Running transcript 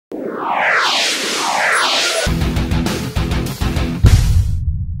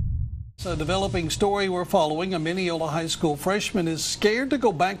A developing story we're following. A Mineola High School freshman is scared to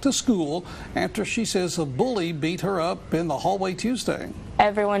go back to school after she says a bully beat her up in the hallway Tuesday.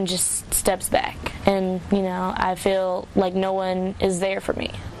 Everyone just steps back, and I feel like no one is there for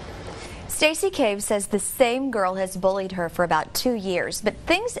me. Stacy Cave says the same girl has bullied her for about 2 years, but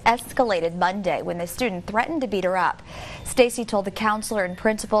things escalated Monday when the student threatened to beat her up. Stacy told the counselor and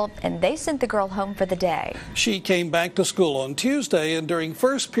principal, and they sent the girl home for the day. She came back to school on Tuesday, and during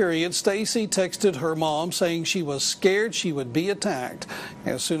first period, Stacy texted her mom saying she was scared she would be attacked.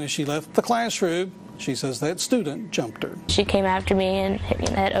 As soon as she left the classroom, she says that student jumped her. She came after me and hit me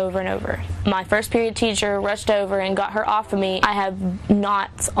in the head over and over. My first period teacher rushed over and got her off of me. I have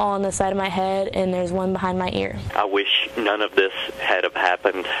knots on the side of my head, and there's one behind my ear. I wish none of this had have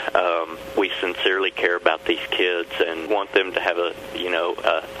happened. We sincerely care about these kids and want them to have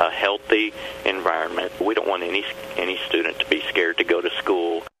a healthy environment. We don't want any student to be scared to go to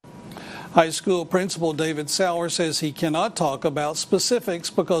school. High school principal David Sauer says he cannot talk about specifics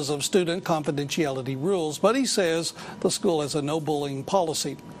because of student confidentiality rules, but he says the school has a no bullying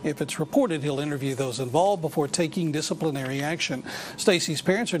policy. If it's reported, he'll interview those involved before taking disciplinary action. Stacy's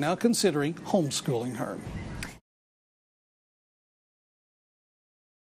parents are now considering homeschooling her.